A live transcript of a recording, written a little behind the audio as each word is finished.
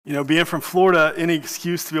You know, being from Florida, any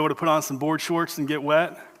excuse to be able to put on some board shorts and get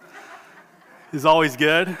wet is always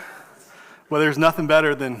good. Well, there's nothing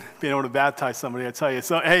better than being able to baptize somebody, I tell you.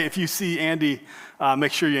 So, hey, if you see Andy,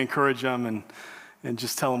 make sure you encourage him and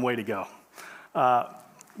just tell him way to go. But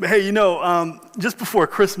hey, you know, just before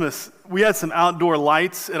Christmas, we had some outdoor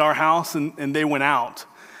lights at our house, and they went out.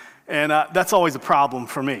 And that's always a problem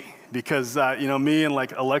for me because, you know, me and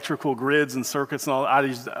like electrical grids and circuits and all,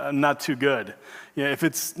 I'm not too good. You know, if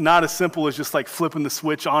it's not as simple as just like flipping the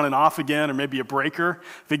switch on and off again or maybe a breaker,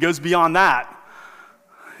 if it goes beyond that,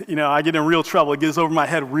 you know, I get in real trouble. It gets over my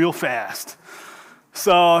head real fast.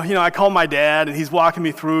 So, you know, I called my dad, and he's walking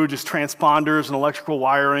me through just transponders and electrical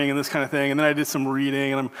wiring and this kind of thing. And then I did some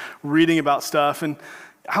reading, and I'm reading about stuff. And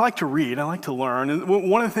I like to read. I like to learn. And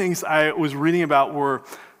one of the things I was reading about were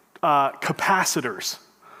capacitors,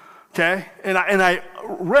 okay? And I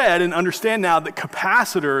read and understand now that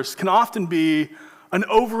capacitors can often be an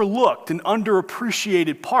overlooked and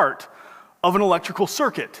underappreciated part of an electrical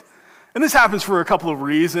circuit. And this happens for a couple of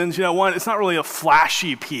reasons. You know, one, it's not really a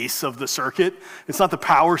flashy piece of the circuit. It's not the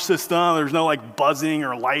power system. There's no like buzzing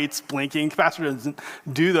or lights blinking. Capacitor doesn't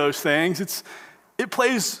do those things. It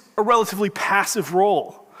plays a relatively passive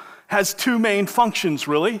role. It has two main functions,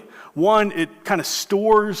 really. One, it kind of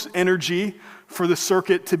stores energy for the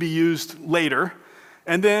circuit to be used later.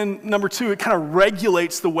 And then number two, it kind of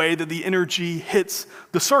regulates the way that the energy hits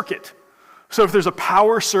the circuit. So if there's a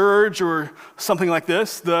power surge or something like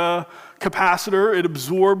this, the capacitor, it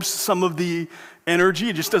absorbs some of the energy.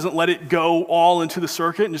 It just doesn't let it go all into the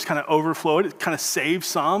circuit and just kind of overflow it. It kind of saves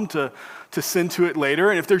some to send to it later.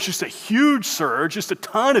 And if there's just a huge surge, just a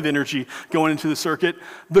ton of energy going into the circuit,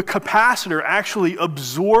 the capacitor actually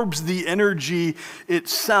absorbs the energy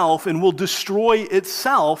itself and will destroy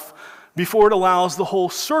itself before it allows the whole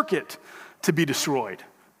circuit to be destroyed.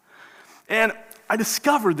 And I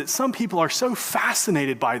discovered that some people are so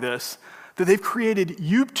fascinated by this that they've created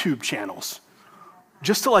YouTube channels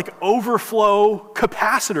just to like overflow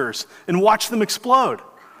capacitors and watch them explode.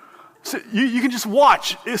 So you can just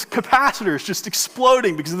watch capacitors just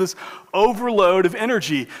exploding because of this overload of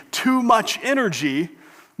energy. Too much energy,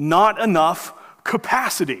 not enough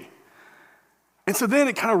capacity. And so then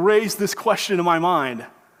it kind of raised this question in my mind.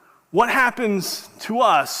 What happens to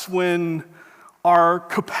us when our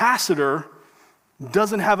capacitor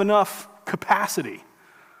doesn't have enough capacity?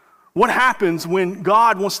 What happens when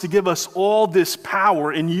God wants to give us all this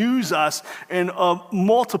power and use us in a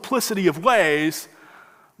multiplicity of ways,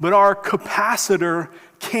 but our capacitor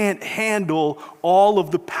can't handle all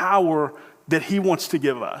of the power that he wants to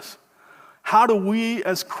give us? How do we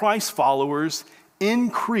as Christ followers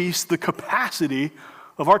increase the capacity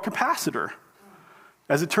of our capacitor?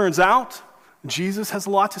 As it turns out, Jesus has a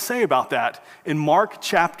lot to say about that in Mark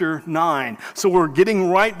chapter 9. So we're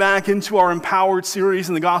getting right back into our Empowered series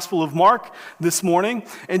in the Gospel of Mark this morning.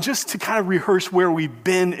 And just to kind of rehearse where we've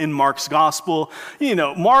been in Mark's Gospel, you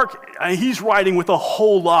know, Mark, he's writing with a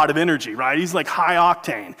whole lot of energy, right? He's like high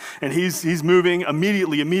octane. And he's moving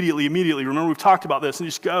immediately. Remember, we've talked about this, and he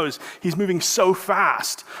just goes. He's moving so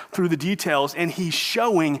fast through the details, and he's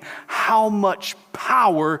showing how much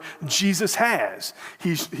power Jesus has.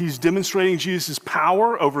 He's demonstrating Jesus'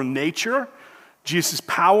 power over nature, Jesus'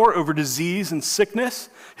 power over disease and sickness,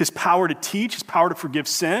 his power to teach, his power to forgive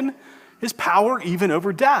sin, his power even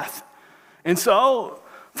over death. And so,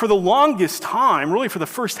 for the longest time, really for the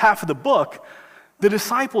first half of the book, the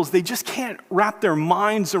disciples, they just can't wrap their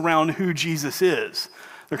minds around who Jesus is.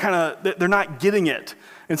 They're not getting it.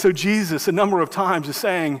 And so Jesus, a number of times, is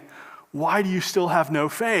saying, why do you still have no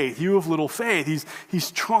faith? You have little faith.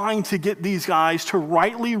 He's trying to get these guys to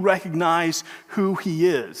rightly recognize who he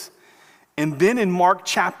is. And then in Mark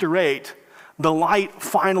chapter 8, the light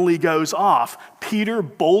finally goes off. Peter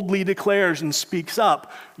boldly declares and speaks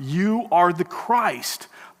up, "You are the Christ,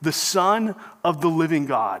 the Son of the living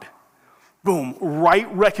God." Boom,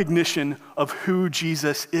 right recognition of who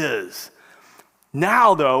Jesus is.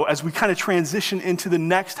 Now, though, as we kind of transition into the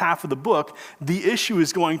next half of the book, the issue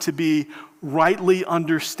is going to be rightly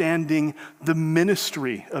understanding the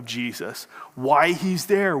ministry of Jesus, why he's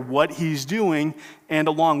there, what he's doing, and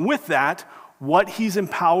along with that, what he's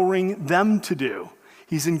empowering them to do.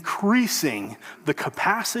 He's increasing the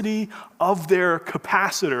capacity of their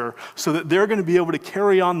capacitor so that they're going to be able to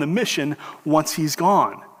carry on the mission once he's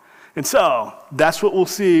gone. And so, that's what we'll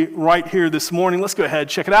see right here this morning. Let's go ahead,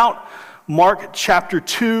 check it out. Mark chapter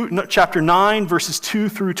 9, verses 2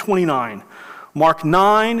 through 29. Mark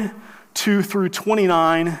 9, 2 through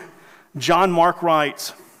 29, John Mark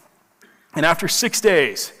writes, "And after 6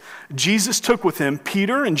 days, Jesus took with him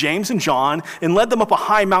Peter and James and John and led them up a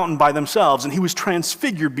high mountain by themselves, and he was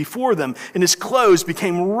transfigured before them, and his clothes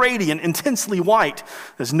became radiant, intensely white,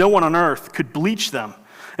 as no one on earth could bleach them.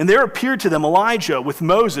 And there appeared to them Elijah with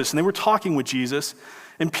Moses, and they were talking with Jesus.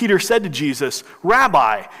 And Peter said to Jesus,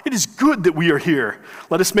 "Rabbi, it is good that we are here.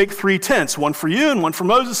 Let us make 3 tents, one for you and one for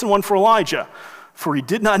Moses and one for Elijah." For he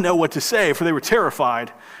did not know what to say, for they were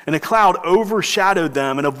terrified. And a cloud overshadowed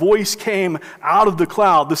them, and a voice came out of the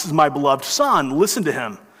cloud, "This is my beloved Son, listen to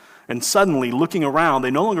him." And suddenly, looking around,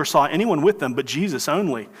 they no longer saw anyone with them but Jesus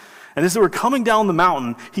only. And as they were coming down the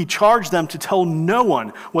mountain, he charged them to tell no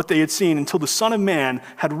one what they had seen until the Son of Man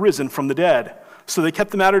had risen from the dead. So they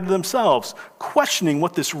kept the matter to themselves, questioning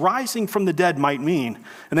what this rising from the dead might mean.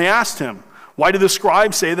 And they asked him, "Why do the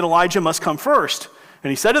scribes say that Elijah must come first?" And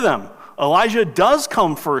he said to them, "Elijah does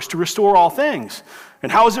come first to restore all things.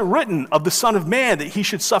 And how is it written of the Son of Man that he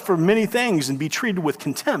should suffer many things and be treated with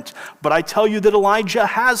contempt? But I tell you that Elijah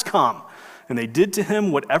has come." And they did to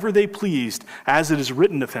him whatever they pleased, as it is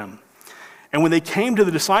written of him. And when they came to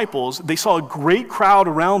the disciples, they saw a great crowd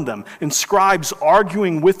around them, and scribes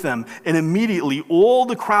arguing with them. And immediately all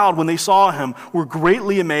the crowd, when they saw him, were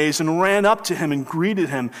greatly amazed and ran up to him and greeted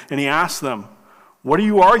him. And he asked them, "What are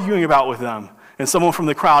you arguing about with them?" And someone from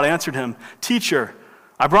the crowd answered him, "Teacher,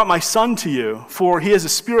 I brought my son to you, for he has a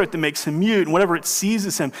spirit that makes him mute, and whenever it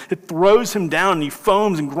seizes him, it throws him down, and he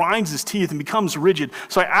foams and grinds his teeth and becomes rigid.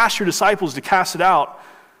 So I asked your disciples to cast it out,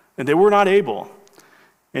 and they were not able."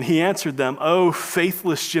 And he answered them, "O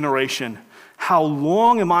faithless generation, how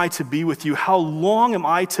long am I to be with you? How long am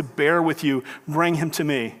I to bear with you? Bring him to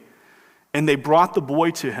me." And they brought the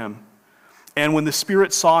boy to him. And when the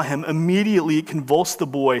spirit saw him, immediately it convulsed the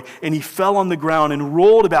boy, and he fell on the ground and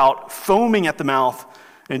rolled about, foaming at the mouth.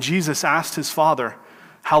 And Jesus asked his father,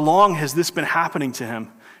 "How long has this been happening to him?"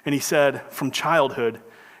 And he said, "From childhood,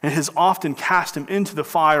 and has often cast him into the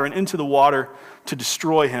fire and into the water to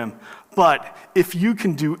destroy him. But if you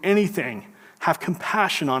can do anything, have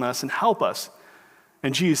compassion on us and help us."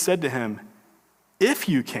 And Jesus said to him, "If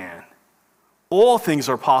you can, all things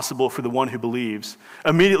are possible for the one who believes."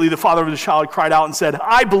 Immediately the father of the child cried out and said,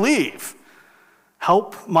 "I believe.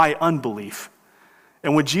 Help my unbelief."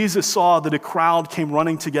 And when Jesus saw that a crowd came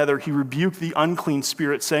running together, he rebuked the unclean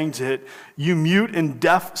spirit, saying to it, "You mute and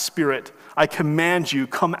deaf spirit, I command you,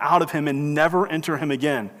 come out of him and never enter him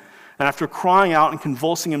again." And after crying out and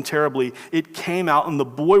convulsing him terribly, it came out, and the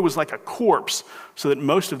boy was like a corpse, so that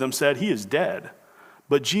most of them said, "He is dead."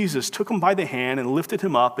 But Jesus took him by the hand and lifted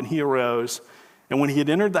him up, and he arose. And when he had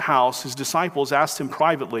entered the house, his disciples asked him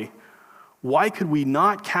privately, "Why could we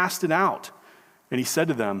not cast it out?" And he said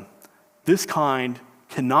to them, "This kind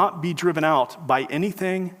cannot be driven out by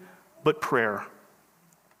anything but prayer."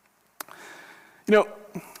 You know,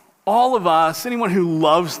 all of us, anyone who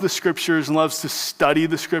loves the scriptures and loves to study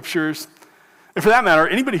the scriptures, and for that matter,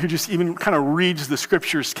 anybody who just even kind of reads the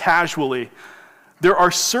scriptures casually, there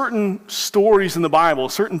are certain stories in the Bible,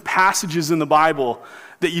 certain passages in the Bible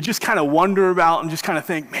that you just kind of wonder about and just kind of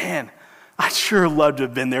think, man, I'd sure love to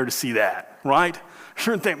have been there to see that, right? I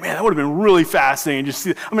sure think, man, that would have been really fascinating to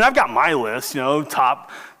see. I mean, I've got my list, top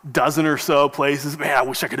dozen or so places. Man, I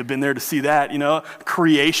wish I could have been there to see that,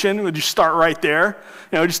 Creation, would you start right there?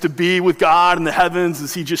 Just to be with God in the heavens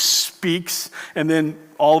as he just speaks, and then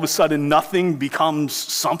all of a sudden nothing becomes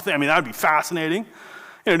something. I mean, that would be fascinating.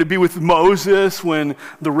 To be with Moses when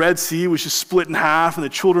the Red Sea was just split in half and the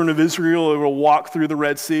children of Israel were to walk through the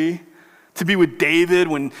Red Sea. To be with David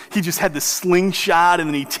when he just had the slingshot and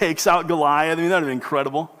then he takes out Goliath. I mean, that would have been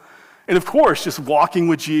incredible. And of course, just walking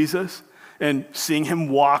with Jesus and seeing him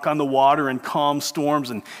walk on the water and calm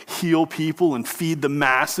storms and heal people and feed the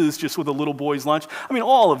masses just with a little boy's lunch. I mean,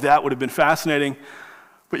 all of that would have been fascinating.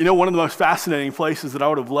 But one of the most fascinating places that I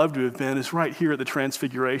would have loved to have been is right here at the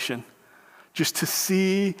Transfiguration. Just to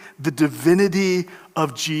see the divinity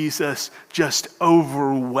of Jesus just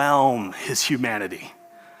overwhelm his humanity.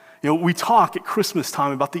 We talk at Christmas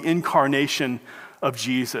time about the incarnation of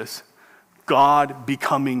Jesus, God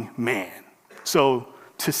becoming man. So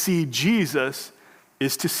to see Jesus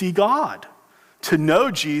is to see God. To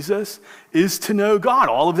know Jesus is to know God.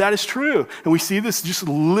 All of that is true. And we see this just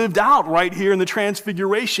lived out right here in the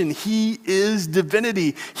Transfiguration. He is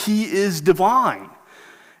divinity. He is divine.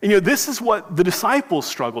 And this is what the disciples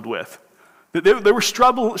struggled with. They were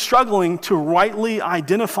struggling to rightly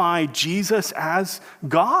identify Jesus as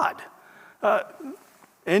God.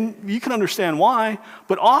 And you can understand why,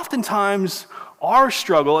 but oftentimes our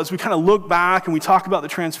struggle, as we kind of look back and we talk about the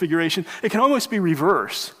Transfiguration, it can almost be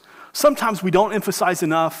reverse. Sometimes we don't emphasize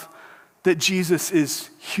enough that Jesus is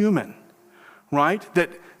human, right? That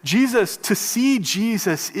to see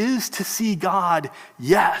Jesus is to see God,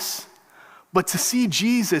 yes. But to see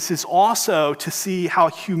Jesus is also to see how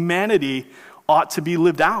humanity ought to be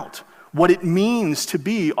lived out, what it means to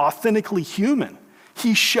be authentically human.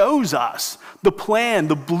 He shows us the plan,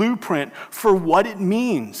 the blueprint for what it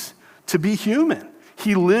means to be human.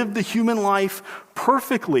 He lived the human life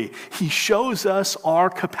perfectly. He shows us our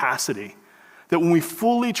capacity. That when we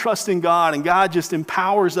fully trust in God and God just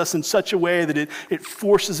empowers us in such a way that it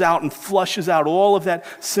forces out and flushes out all of that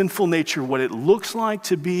sinful nature, what it looks like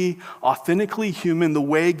to be authentically human, the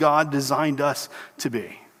way God designed us to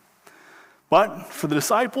be. But for the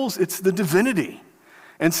disciples, it's the divinity.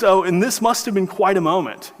 And this must have been quite a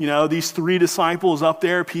moment. These three disciples up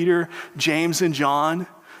there, Peter, James, and John,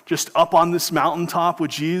 just up on this mountaintop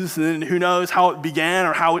with Jesus, and who knows how it began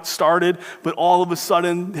or how it started, but all of a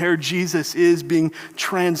sudden, there Jesus is being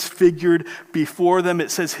transfigured before them.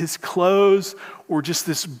 It says his clothes were just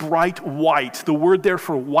this bright white. The word there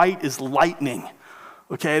for white is lightning.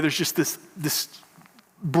 Okay, there's just this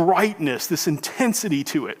brightness, this intensity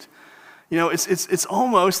to it. It's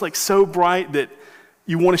almost like so bright that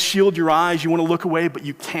you want to shield your eyes, you want to look away, but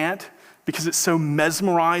you can't. Because it's so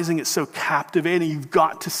mesmerizing, it's so captivating, you've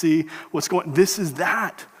got to see what's going on. This is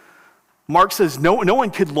that. Mark says no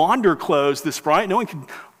one could launder clothes this bright, no one could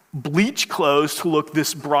bleach clothes to look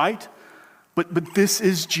this bright, but this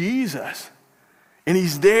is Jesus. And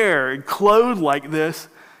he's there, clothed like this,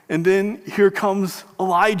 and then here comes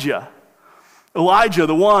Elijah. Elijah,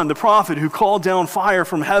 the prophet who called down fire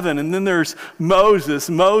from heaven. And then there's Moses,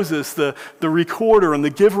 the recorder and the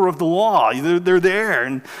giver of the law. They're there,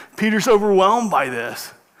 and Peter's overwhelmed by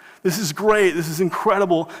this. This is great. This is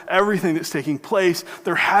incredible, everything that's taking place.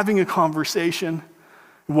 They're having a conversation.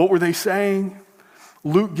 What were they saying?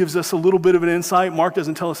 Luke gives us a little bit of an insight. Mark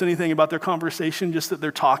doesn't tell us anything about their conversation, just that they're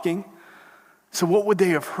talking. So what would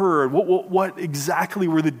they have heard? What exactly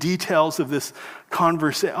were the details of this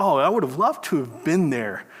conversation? Oh, I would have loved to have been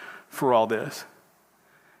there for all this.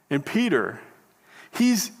 And Peter,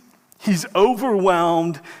 he's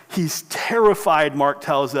overwhelmed, he's terrified, Mark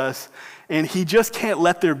tells us, and he just can't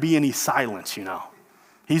let there be any silence,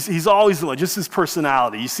 He's always just his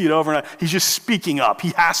personality. You see it over and over. He's just speaking up.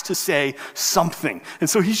 He has to say something. And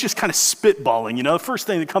so he's just kind of spitballing, the first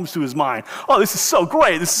thing that comes to his mind. Oh, this is so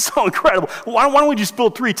great. This is so incredible. Why don't we just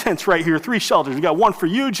build 3 tents right here, 3 shelters? We got one for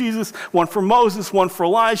you, Jesus, one for Moses, one for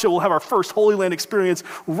Elijah. We'll have our first Holy Land experience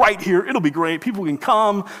right here. It'll be great. People can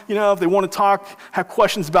come, if they want to talk, have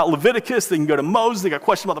questions about Leviticus, they can go to Moses. They got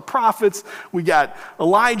questions about the prophets. We got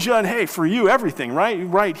Elijah, and hey, for you, everything,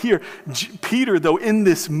 right here. Peter, though, in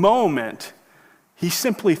this moment, he's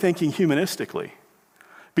simply thinking humanistically,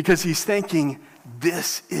 because he's thinking,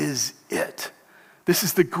 this is it. This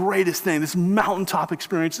is the greatest thing, this mountaintop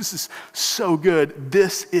experience. This is so good.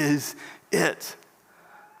 This is it.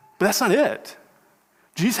 But that's not it.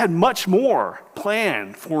 Jesus had much more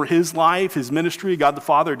planned for his life, his ministry. God the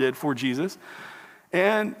Father did for Jesus.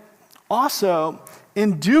 And also,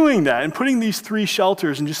 in doing that and putting these 3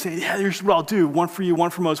 shelters and just saying, yeah, here's what I'll do, one for you, one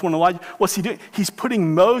for Moses, one for Elijah, what's he doing? He's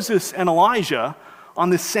putting Moses and Elijah on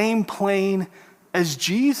the same plane as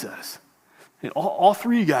Jesus. And all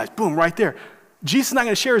 3 of you guys, boom, right there. Jesus is not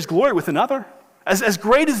going to share his glory with another. As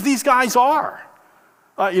great as these guys are.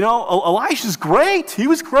 Elijah's great. He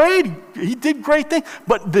was great. He did great things.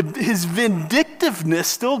 But his vindictiveness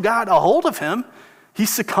still got a hold of him. He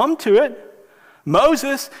succumbed to it.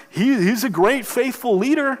 Moses, he's a great, faithful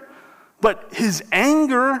leader, but his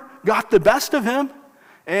anger got the best of him,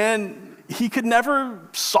 and he could never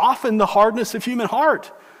soften the hardness of human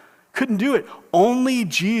heart. Couldn't do it. Only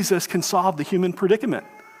Jesus can solve the human predicament.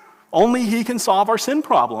 Only he can solve our sin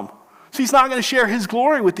problem. So he's not going to share his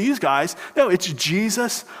glory with these guys. No, it's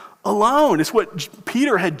Jesus alone. It's what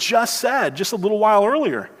Peter had just said just a little while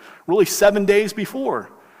earlier, really 7 days before.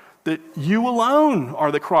 That you alone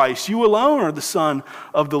are the Christ. You alone are the Son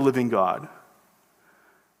of the living God.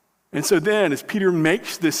 And so then, as Peter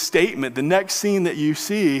makes this statement, the next scene that you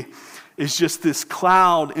see is just this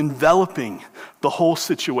cloud enveloping the whole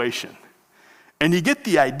situation. And you get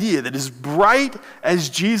the idea that as bright as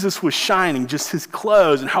Jesus was shining, just his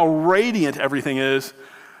clothes and how radiant everything is,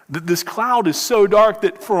 that this cloud is so dark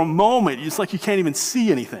that for a moment, it's like you can't even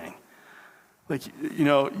see anything. Like,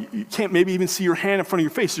 you can't maybe even see your hand in front of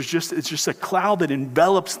your face. It's just a cloud that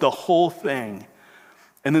envelops the whole thing.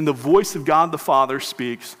 And then the voice of God the Father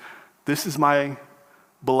speaks, "This is my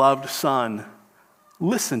beloved Son.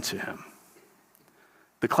 Listen to him."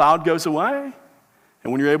 The cloud goes away,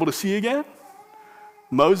 and when you're able to see again,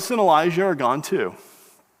 Moses and Elijah are gone too.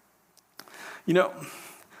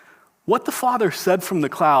 What the Father said from the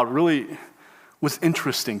cloud really was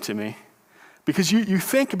interesting to me because you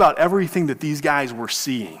think about everything that these guys were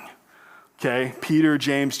seeing. Okay, Peter,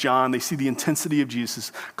 James, John, they see the intensity of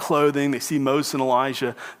Jesus' clothing. They see Moses and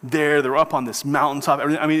Elijah there. They're up on this mountaintop.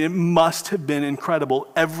 I mean, it must have been incredible,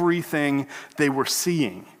 everything they were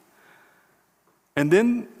seeing. And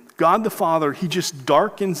then God the Father, he just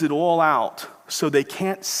darkens it all out so they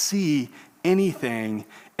can't see anything.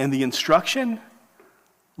 And the instruction,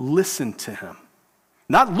 listen to him.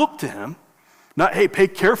 Not look to him. Not, hey, pay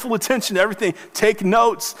careful attention to everything. Take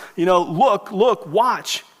notes. Look,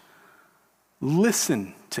 watch.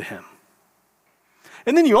 Listen to him.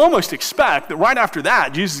 And then you almost expect that right after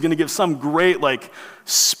that, Jesus is going to give some great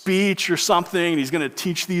speech or something, and he's going to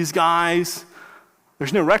teach these guys.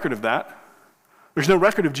 There's no record of that. There's no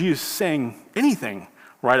record of Jesus saying anything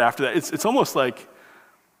right after that. It's almost like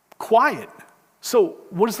quiet. So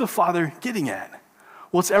what is the Father getting at?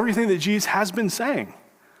 Well, it's everything that Jesus has been saying,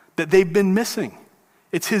 that they've been missing.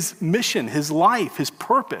 It's his mission, his life, his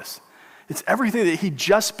purpose. It's everything that he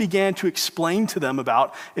just began to explain to them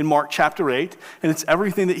about in Mark chapter 8, and it's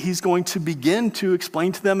everything that he's going to begin to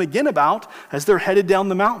explain to them again about as they're headed down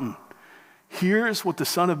the mountain. Here's what the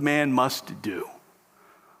Son of Man must do.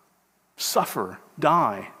 Suffer,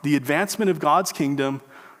 die. The advancement of God's kingdom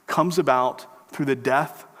comes about through the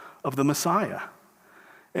death of the Messiah.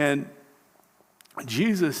 And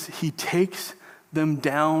Jesus, he takes them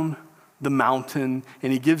down the mountain,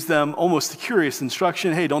 and he gives them almost a curious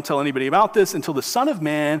instruction. Hey, don't tell anybody about this until the Son of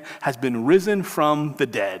Man has been risen from the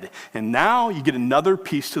dead. And now you get another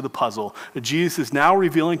piece to the puzzle. Jesus is now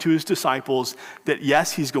revealing to his disciples that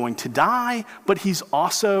yes, he's going to die, but he's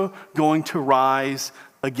also going to rise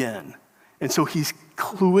again. And so he's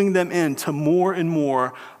cluing them in to more and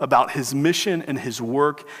more about his mission and his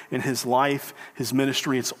work and his life, his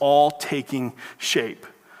ministry. It's all taking shape.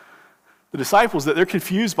 The disciples, that they're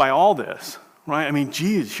confused by all this, right? I mean,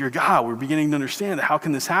 geez, you're God. We're beginning to understand that. How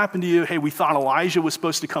can this happen to you? Hey, we thought Elijah was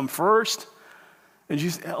supposed to come first. And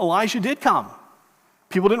Elijah did come.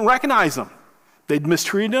 People didn't recognize him. They'd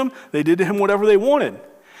mistreated him. They did to him whatever they wanted.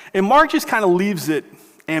 And Mark just kind of leaves it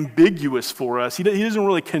ambiguous for us. He doesn't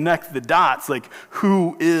really connect the dots, like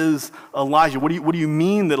who is Elijah? What do you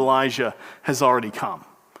mean that Elijah has already come?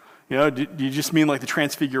 Do you just mean like the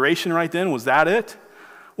transfiguration right then? Was that it?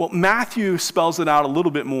 Well, Matthew spells it out a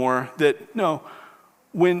little bit more that, no,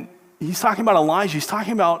 when he's talking about Elijah, he's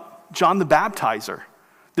talking about John the Baptizer.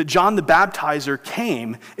 That John the Baptizer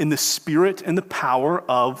came in the spirit and the power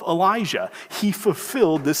of Elijah. He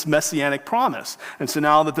fulfilled this messianic promise. And so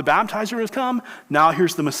now that the baptizer has come, now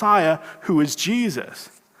here's the Messiah, who is Jesus.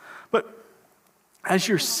 But as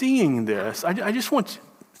you're seeing this, I just want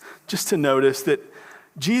just to notice that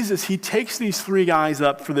Jesus, he takes these three guys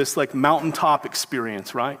up for this mountaintop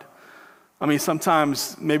experience, right? I mean,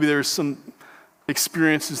 sometimes maybe there's some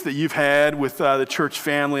experiences that you've had with the church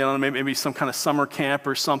family. I don't know, maybe some kind of summer camp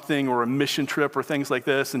or something, or a mission trip or things like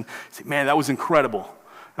this. And you say, man, that was incredible.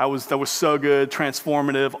 That was so good,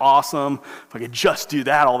 transformative, awesome. If I could just do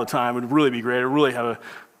that all the time, it would really be great. I'd really have a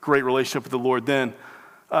great relationship with the Lord then.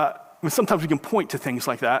 Sometimes we can point to things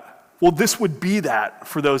like that. Well, this would be that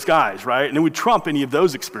for those guys, right? And it would trump any of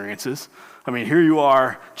those experiences. I mean, here you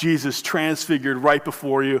are, Jesus transfigured right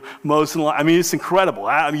before you, Moses and Elijah. I mean, it's incredible.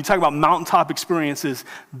 You talk about mountaintop experiences,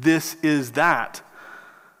 this is that.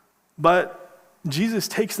 But Jesus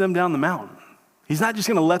takes them down the mountain. He's not just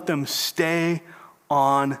going to let them stay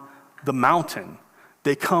on the mountain.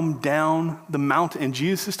 They come down the mountain, and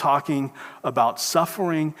Jesus is talking about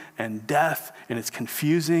suffering and death, and it's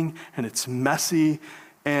confusing, and it's messy,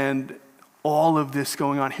 and all of this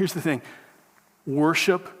going on. Here's the thing.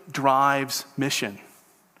 Worship drives mission.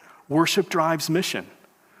 Worship drives mission.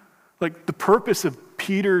 The purpose of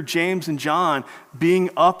Peter, James, and John being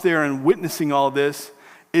up there and witnessing all this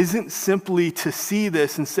isn't simply to see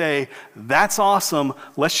this and say, that's awesome,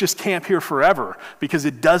 let's just camp here forever, because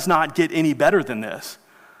it does not get any better than this.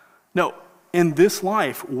 No, in this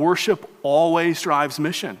life, worship always drives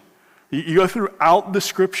mission. You go throughout the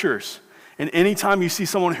scriptures, and anytime you see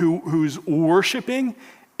someone who's worshiping,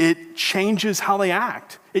 it changes how they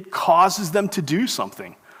act. It causes them to do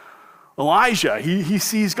something. Elijah, he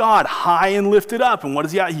sees God high and lifted up, and what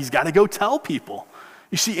does he have? He's got to go tell people.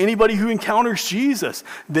 You see anybody who encounters Jesus,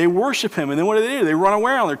 they worship him, and then what do? They run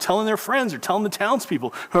around, they're telling their friends, they're telling the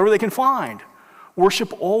townspeople, whoever they can find.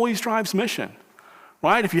 Worship always drives mission,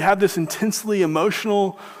 right? If you have this intensely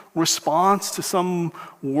emotional response to some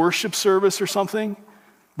worship service or something,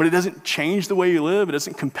 but it doesn't change the way you live, it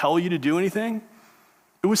doesn't compel you to do anything,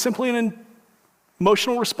 it was simply an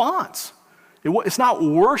emotional response. It's not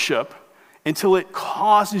worship until it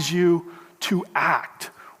causes you to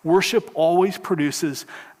act. Worship always produces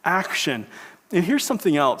action. And here's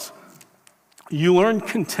something else. You learn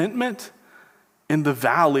contentment in the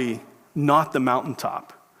valley, not the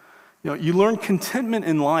mountaintop. You learn contentment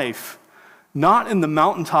in life, not in the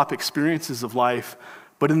mountaintop experiences of life,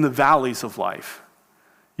 but in the valleys of life.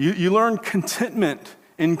 You learn contentment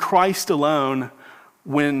in Christ alone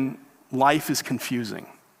when life is confusing,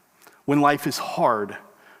 when life is hard,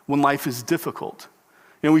 when life is difficult.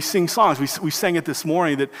 We sing songs. We sang it this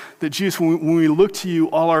morning that Jesus, when we look to you,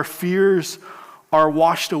 all our fears are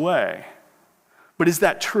washed away. But is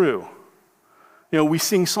that true? We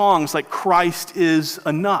sing songs like Christ is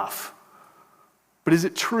enough. But is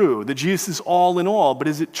it true that Jesus is all in all? But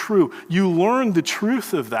is it true? You learn the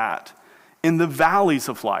truth of that in the valleys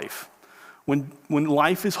of life. When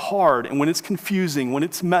life is hard and when it's confusing, when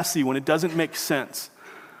it's messy, when it doesn't make sense,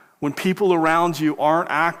 when people around you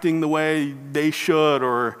aren't acting the way they should,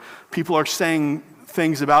 or people are saying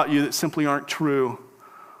things about you that simply aren't true,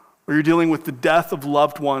 or you're dealing with the death of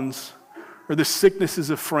loved ones, or the sicknesses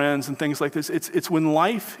of friends and things like this. It's when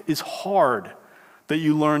life is hard that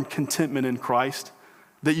you learn contentment in Christ,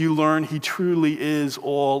 that you learn he truly is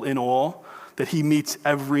all in all, that he meets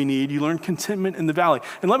every need. You learn contentment in the valley.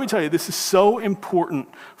 And let me tell you, this is so important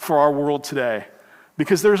for our world today,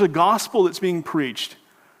 because there's a gospel that's being preached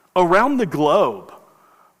around the globe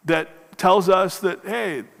that tells us that,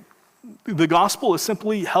 hey, the gospel is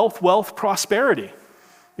simply health, wealth, prosperity.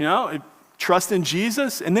 Trust in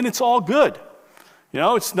Jesus, and then it's all good.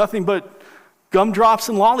 It's nothing but gumdrops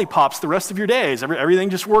and lollipops the rest of your days. Everything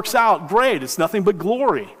just works out great. It's nothing but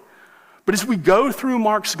glory. But as we go through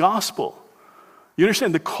Mark's gospel, you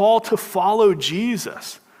understand the call to follow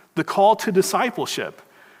Jesus, the call to discipleship.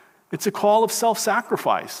 It's a call of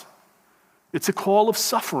self-sacrifice. It's a call of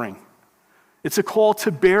suffering. It's a call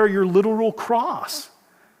to bear your literal cross.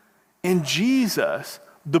 And Jesus,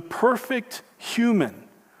 the perfect human,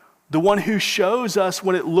 the one who shows us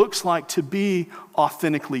what it looks like to be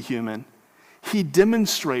authentically human, he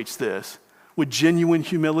demonstrates this with genuine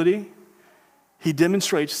humility. He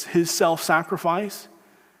demonstrates his self-sacrifice.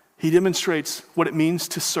 He demonstrates what it means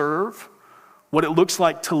to serve, what it looks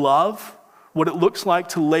like to love, what it looks like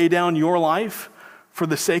to lay down your life for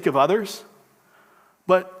the sake of others.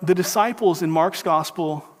 But the disciples in Mark's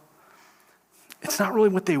gospel, it's not really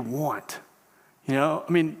what they want.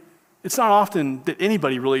 It's not often that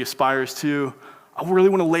anybody really aspires to, I really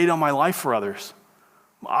want to lay down my life for others.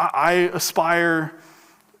 I aspire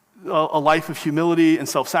a life of humility and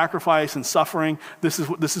self-sacrifice and suffering. This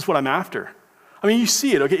is what I'm after. You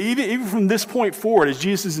see it, okay? Even from this point forward, as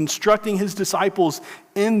Jesus is instructing his disciples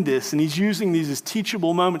in this, and he's using these as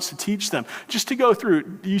teachable moments to teach them, just to go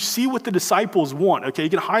through, you see what the disciples want, okay? You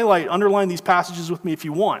can underline these passages with me if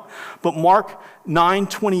you want. But Mark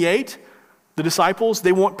 9:28, the disciples,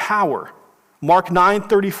 they want power. Mark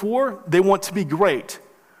 9:34, they want to be great.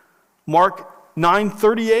 Mark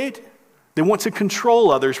 9:38, they want to control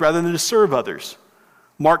others rather than to serve others.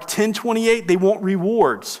 Mark 10:28, they want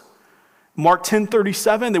rewards. Mark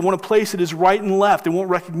 10:37, they want a place that is right and left. They want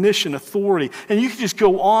recognition, authority. And you can just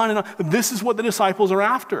go on and on. This is what the disciples are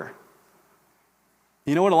after.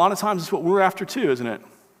 You know what? A lot of times it's what we're after too, isn't it?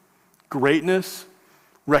 Greatness,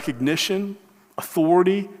 recognition,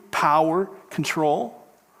 authority, power, control.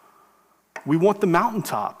 We want the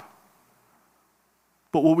mountaintop.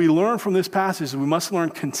 But what we learn from this passage is we must learn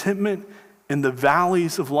contentment in the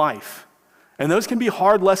valleys of life. And those can be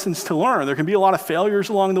hard lessons to learn. There can be a lot of failures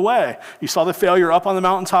along the way. You saw the failure up on the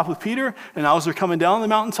mountaintop with Peter, and now as they're coming down the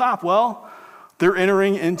mountaintop, well, they're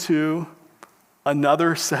entering into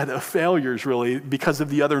another set of failures, really, because of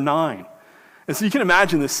the other 9. And so you can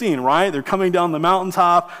imagine the scene, right? They're coming down the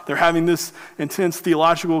mountaintop. They're having this intense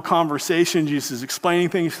theological conversation. Jesus is explaining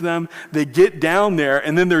things to them. They get down there,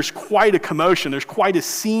 and then there's quite a commotion. There's quite a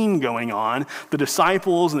scene going on. The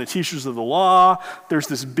disciples and the teachers of the law, there's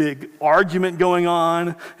this big argument going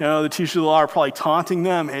on. The teachers of the law are probably taunting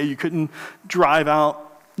them. Hey, you couldn't drive out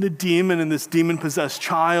the demon and this demon-possessed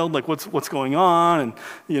child, like what's going on, and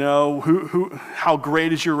how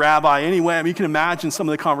great is your rabbi anyway? You can imagine some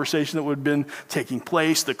of the conversation that would have been taking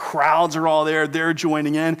place. The crowds are all there, they're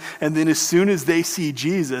joining in, and then as soon as they see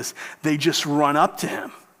Jesus, they just run up to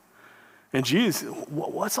him. And Jesus,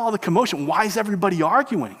 what's all the commotion? Why is everybody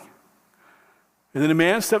arguing? And then a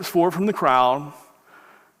man steps forward from the crowd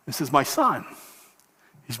and says, my son,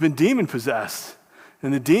 he's been demon-possessed.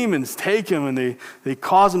 And the demons take him and they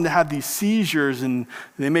cause him to have these seizures, and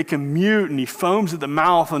they make him mute, and he foams at the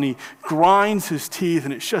mouth and he grinds his teeth,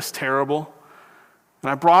 and it's just terrible. And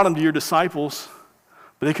I brought him to your disciples,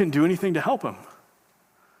 but they couldn't do anything to help him.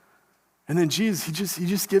 And then Jesus, he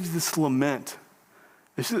just gives this lament.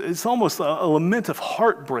 It's almost a lament of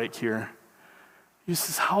heartbreak here. He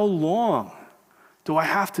says, how long do I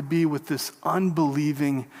have to be with this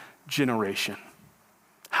unbelieving generation?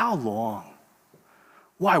 How long?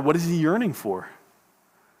 Why? What is he yearning for?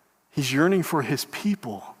 He's yearning for his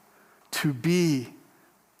people to be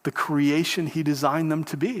the creation he designed them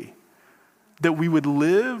to be. That we would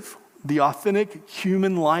live the authentic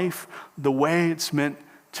human life the way it's meant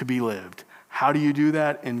to be lived. How do you do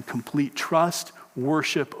that? In complete trust,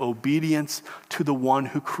 worship, obedience to the one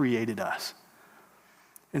who created us.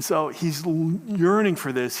 And so he's yearning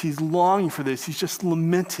for this. He's longing for this. He's just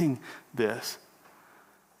lamenting this.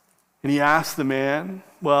 And he asks the man,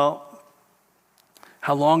 well,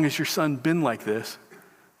 how long has your son been like this?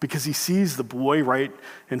 Because he sees the boy right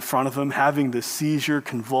in front of him having this seizure,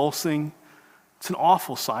 convulsing. It's an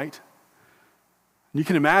awful sight. You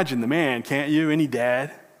can imagine the man, can't you? Any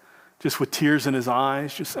dad, just with tears in his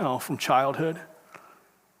eyes, just from childhood.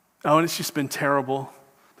 And it's just been terrible.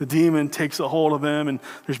 The demon takes a hold of him, and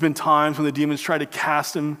there's been times when the demons try to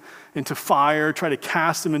cast him into fire, try to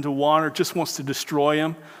cast him into water, just wants to destroy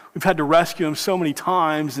him. We've had to rescue him so many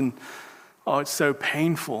times, and it's so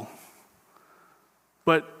painful.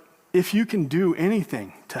 But if you can do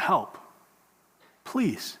anything to help,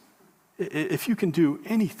 please, if you can do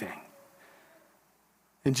anything.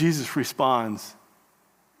 And Jesus responds,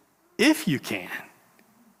 if you can,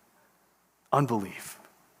 unbelief,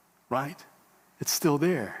 right? It's still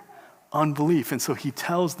there, unbelief. And so he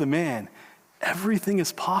tells the man, everything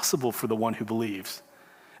is possible for the one who believes.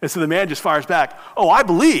 And so the man just fires back, oh, I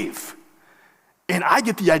believe. And I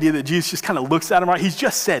get the idea that Jesus just kind of looks at him, right? He's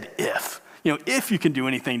just said if. If you can do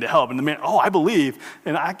anything to help. And the man, oh, I believe.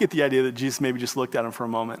 And I get the idea that Jesus maybe just looked at him for a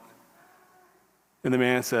moment. And the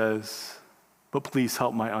man says, but please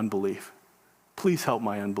help my unbelief. Please help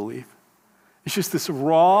my unbelief. It's just this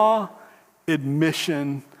raw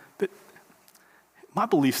admission that my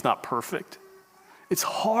belief's not perfect. It's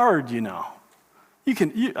hard,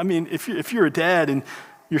 If you're a dad and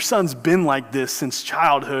your son's been like this since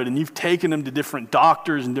childhood and you've taken him to different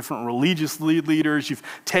doctors and different religious leaders, you've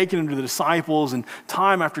taken him to the disciples, and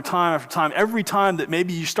time after time after time, every time that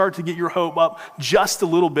maybe you start to get your hope up just a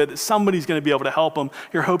little bit that somebody's going to be able to help them,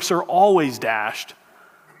 your hopes are always dashed.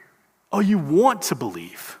 Oh, you want to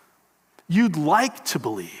believe. You'd like to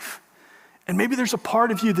believe. And maybe there's a part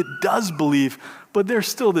of you that does believe, but there's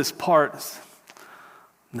still this part,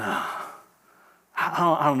 nah,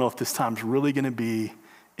 I don't know if this time's really going to be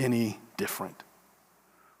any different.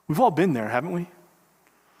 We've all been there, haven't we?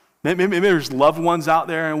 Maybe there's loved ones out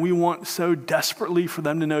there and we want so desperately for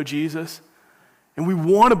them to know Jesus. And we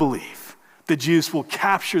want to believe that Jesus will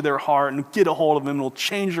capture their heart and get a hold of them and will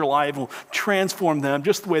change their life and will transform them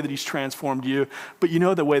just the way that he's transformed you. But you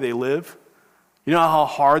know the way they live? You know how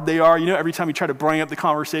hard they are? Every time you try to bring up the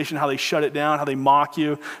conversation, how they shut it down, how they mock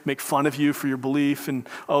you, make fun of you for your belief, and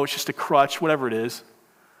it's just a crutch, whatever it is.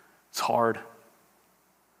 It's hard.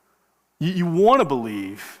 You want to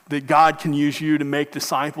believe that God can use you to make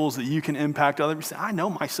disciples, that you can impact others. You say, I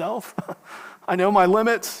know myself. I know my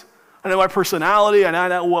limits. I know my personality. I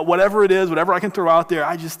know whatever it is, whatever I can throw out there.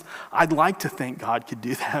 I'd like to think God could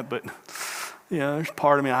do that, but there's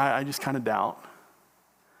part of me I just kind of doubt.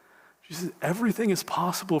 She says, everything is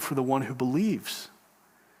possible for the one who believes.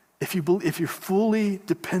 If you're fully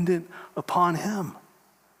dependent upon him.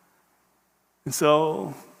 And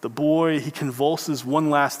so the boy, he convulses one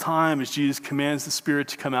last time as Jesus commands the spirit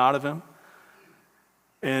to come out of him.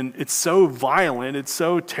 And it's so violent, it's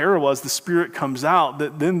so terrible as the spirit comes out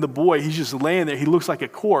that then the boy, he's just laying there. He looks like a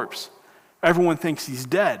corpse. Everyone thinks he's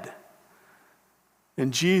dead.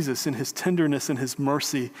 And Jesus, in his tenderness and his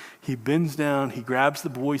mercy, he bends down, he grabs the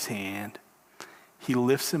boy's hand, he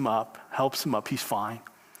lifts him up, helps him up. He's fine,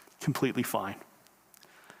 completely fine.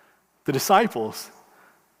 The disciples,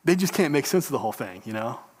 they just can't make sense of the whole thing,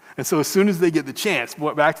 And so as soon as they get the chance,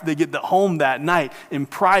 they get home that night in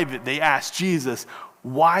private, they ask Jesus,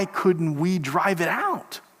 why couldn't we drive it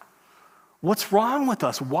out? What's wrong with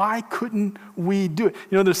us? Why couldn't we do it?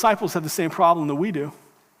 The disciples have the same problem that we do.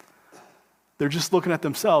 They're just looking at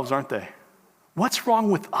themselves, aren't they? What's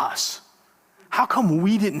wrong with us? How come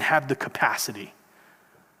we didn't have the capacity?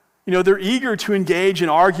 They're eager to engage in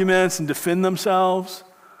arguments and defend themselves.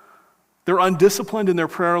 They're undisciplined in their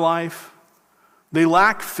prayer life. They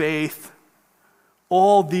lack faith.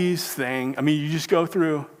 All these things. You just go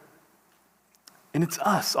through. And it's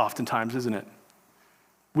us oftentimes, isn't it?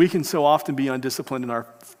 We can so often be undisciplined in our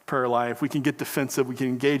prayer life. We can get defensive. We can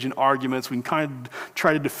engage in arguments. We can kind of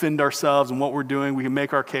try to defend ourselves and what we're doing. We can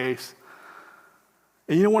make our case.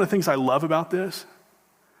 And one of the things I love about this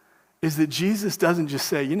is that Jesus doesn't just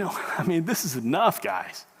say, this is enough,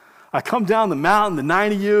 guys. I come down the mountain, the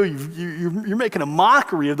 9 of you, you're making a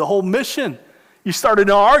mockery of the whole mission. You started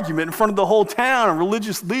an argument in front of the whole town and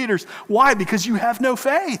religious leaders. Why? Because you have no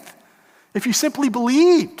faith. If you simply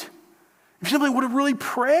believed, if you simply would have really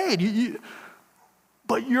prayed,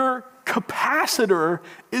 but your capacitor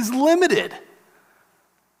is limited.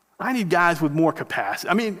 I need guys with more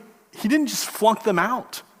capacity. He didn't just flunk them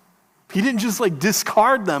out. He didn't just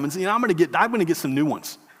discard them and say, I'm going to get some new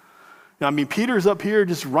ones. Peter's up here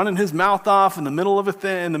just running his mouth off in the middle of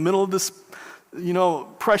in the middle of this,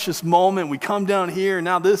 precious moment. We come down here, and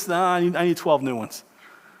now I need 12 new ones.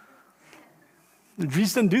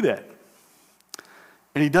 Jesus doesn't do that.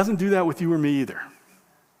 And he doesn't do that with you or me either.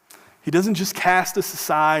 He doesn't just cast us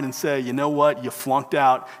aside and say, you know what, you flunked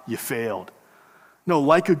out, you failed. No,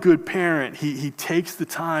 like a good parent, he takes the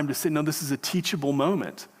time to say, no, this is a teachable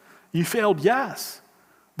moment. You failed, yes,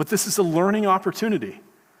 but this is a learning opportunity.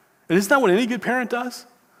 And isn't that what any good parent does?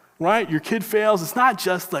 Right? Your kid fails. It's not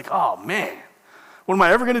just oh man, what am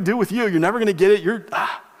I ever going to do with you? You're never going to get it.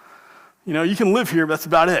 You can live here, but that's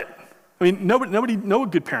about it. No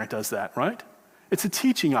good parent does that, right? It's a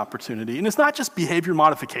teaching opportunity. And it's not just behavior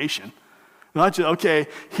modification. Not just, okay,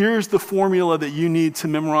 here's the formula that you need to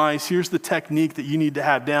memorize. Here's the technique that you need to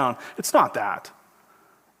have down. It's not that.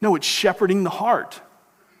 No, it's shepherding the heart.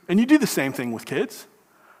 And you do the same thing with kids,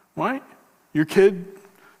 right? Your kid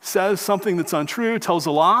says something that's untrue, tells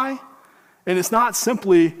a lie, and it's not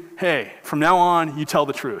simply, hey, from now on, you tell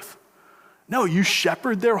the truth. No, you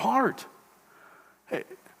shepherd their heart. Hey,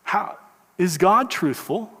 is God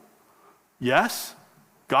truthful? Yes,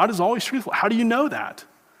 God is always truthful. How do you know that?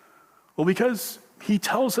 Well, because he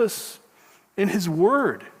tells us in his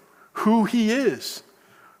word who he is,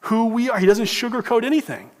 who we are. He doesn't sugarcoat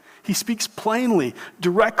anything. He speaks plainly,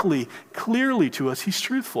 directly, clearly to us. He's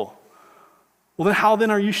truthful. Well, then how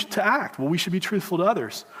then are you to act? Well, we should be truthful to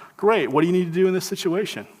others. Great. What do you need to do in this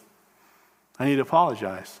situation? I need to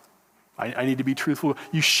apologize. I need to be truthful.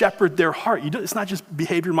 You shepherd their heart. It's not just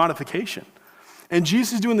behavior modification. And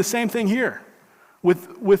Jesus is doing the same thing here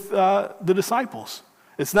with the disciples.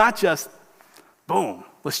 It's not just, boom,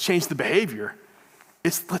 let's change the behavior.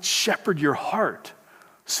 It's let's shepherd your heart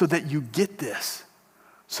so that you get this,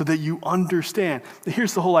 so that you understand.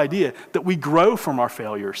 Here's the whole idea, that we grow from our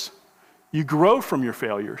failures. You grow from your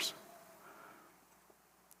failures.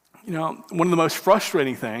 One of the most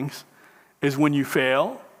frustrating things is when you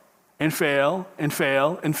fail and fail and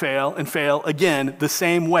fail and fail and fail again the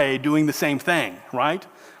same way, doing the same thing, right?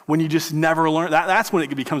 When you just never learn, that's when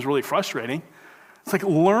it becomes really frustrating. It's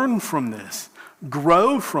learn from this,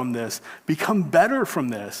 grow from this, become better from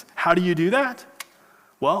this. How do you do that?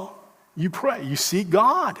 Well, you pray, you seek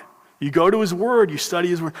God. You go to his word, you study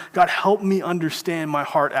his word. God, help me understand my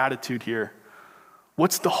heart attitude here.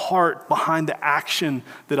 What's the heart behind the action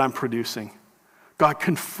that I'm producing? God,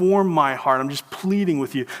 conform my heart. I'm just pleading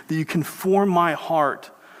with you that you conform my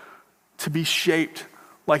heart to be shaped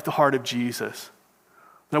like the heart of Jesus.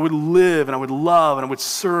 That I would live and I would love and I would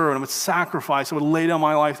serve and I would sacrifice. I would lay down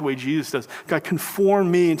my life the way Jesus does. God, conform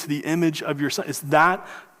me into the image of your Son. It's that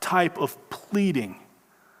type of pleading.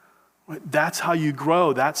 That's how you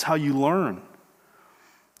grow. That's how you learn.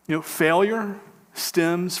 Failure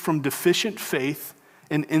stems from deficient faith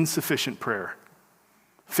and insufficient prayer.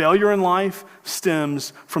 Failure in life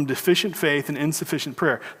stems from deficient faith and insufficient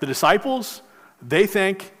prayer. The disciples, they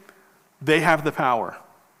think they have the power,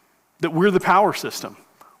 that we're the power system.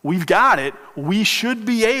 We've got it. We should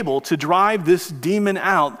be able to drive this demon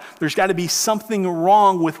out. There's got to be something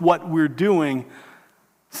wrong with what we're doing.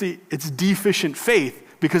 See, it's deficient faith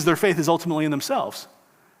because their faith is ultimately in themselves.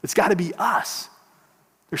 It's got to be us.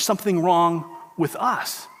 There's something wrong with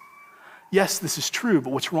us. Yes, this is true,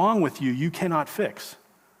 but what's wrong with you, you cannot fix.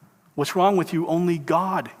 What's wrong with you, only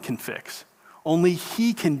God can fix. Only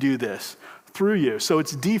he can do this through you. So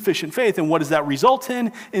it's deficient faith, and what does that result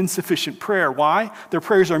in? Insufficient prayer. Why? Their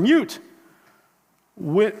prayers are mute.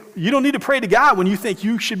 You don't need to pray to God when you think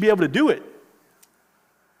you should be able to do it.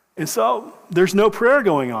 And so there's no prayer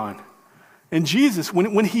going on. And Jesus,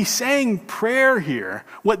 when he's saying prayer here,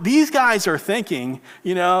 what these guys are thinking,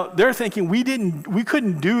 they're thinking we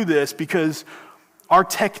couldn't do this because our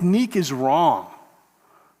technique is wrong.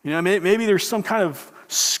 Maybe there's some kind of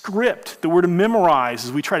script that we're to memorize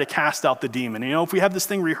as we try to cast out the demon. If we have this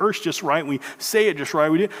thing rehearsed just right and we say it just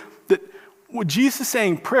right, we do. That what Jesus is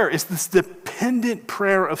saying prayer is this dependent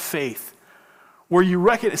prayer of faith where you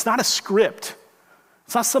reckon it's not a script.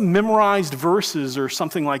 It's not some memorized verses or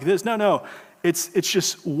something like this. No. It's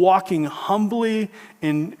just walking humbly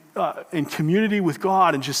in community with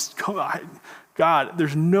God and just, God, God,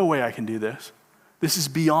 there's no way I can do this. This is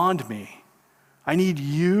beyond me. I need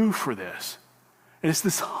you for this. And it's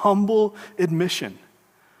this humble admission.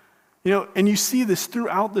 And you see this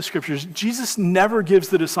throughout the scriptures. Jesus never gives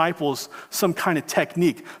the disciples some kind of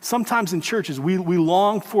technique. Sometimes in churches, we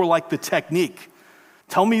long for like the technique.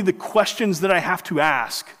 Tell me the questions that I have to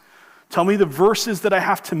ask. Tell me the verses that I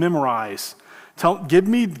have to memorize. Give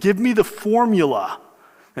me the formula.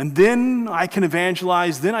 And then I can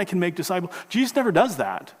evangelize, then I can make disciples. Jesus never does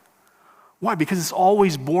that. Why? Because it's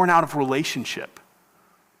always born out of relationship.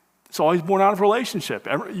 It's always born out of relationship.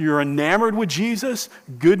 You're enamored with Jesus.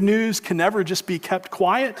 Good news can never just be kept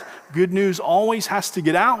quiet. Good news always has to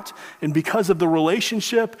get out. And because of the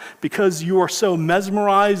relationship, because you are so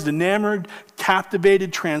mesmerized, enamored,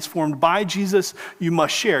 captivated, transformed by Jesus, you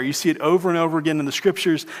must share. You see it over and over again in the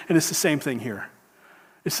scriptures, and it's the same thing here.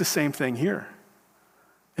 It's the same thing here.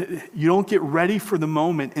 You don't get ready for the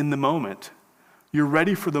moment in the moment. You're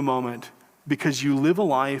ready for the moment because you live a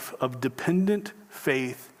life of dependent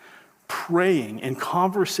faith, praying in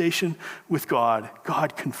conversation with God.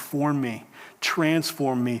 God, conform me,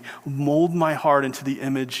 transform me, mold my heart into the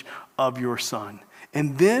image of your Son.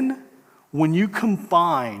 And then when you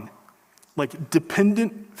combine like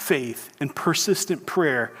dependent faith and persistent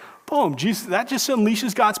prayer, boom, Jesus, that just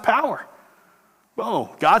unleashes God's power. Boom,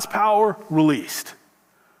 God's power released.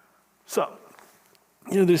 So,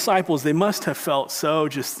 the disciples, they must have felt so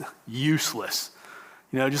just useless,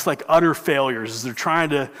 just like utter failures as they're trying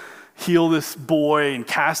to heal this boy and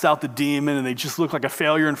cast out the demon, and they just look like a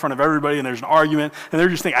failure in front of everybody, and there's an argument, and they're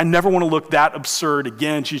just thinking, I never want to look that absurd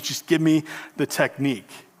again. Just give me the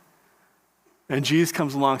technique. And Jesus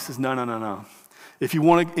comes along and says, no. If you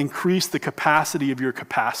want to increase the capacity of your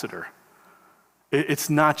capacitor, it's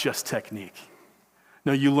not just technique.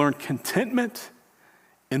 No, you learn contentment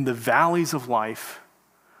in the valleys of life,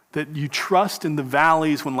 that you trust in the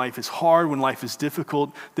valleys when life is hard, when life is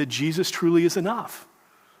difficult, that Jesus truly is enough.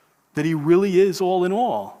 That he really is all in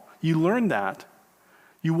all. You learn that.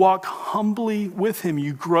 You walk humbly with him.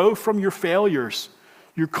 You grow from your failures.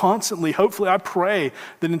 You're constantly, hopefully I pray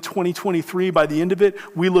that in 2023, by the end of it,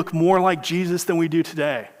 we look more like Jesus than we do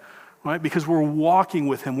today, right? Because we're walking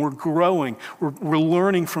with him. We're growing. We're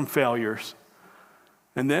learning from failures.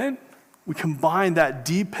 And then we combine that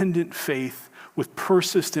dependent faith with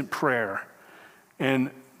persistent prayer.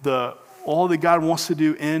 And all that God wants to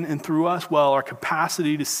do in and through us, well, our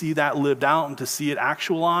capacity to see that lived out and to see it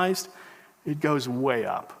actualized, it goes way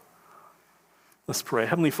up. Let's pray.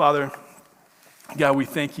 Heavenly Father, God, we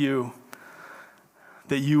thank you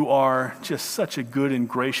that you are just such a good and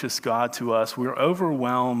gracious God to us. We're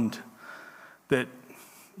overwhelmed that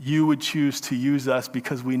you would choose to use us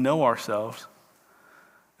because we know ourselves.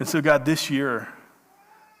 And so, God, this year,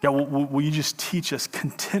 God, will you just teach us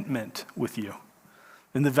contentment with you?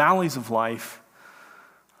 In the valleys of life,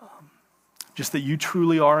 just that you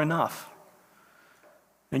truly are enough.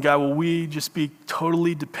 And God, will we just be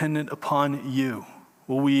totally dependent upon you?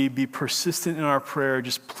 Will we be persistent in our prayer,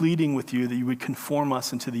 just pleading with you that you would conform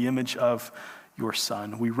us into the image of your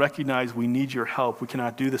Son? We recognize we need your help. We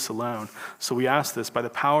cannot do this alone. So we ask this by the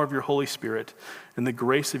power of your Holy Spirit and the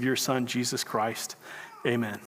grace of your Son, Jesus Christ. Amen.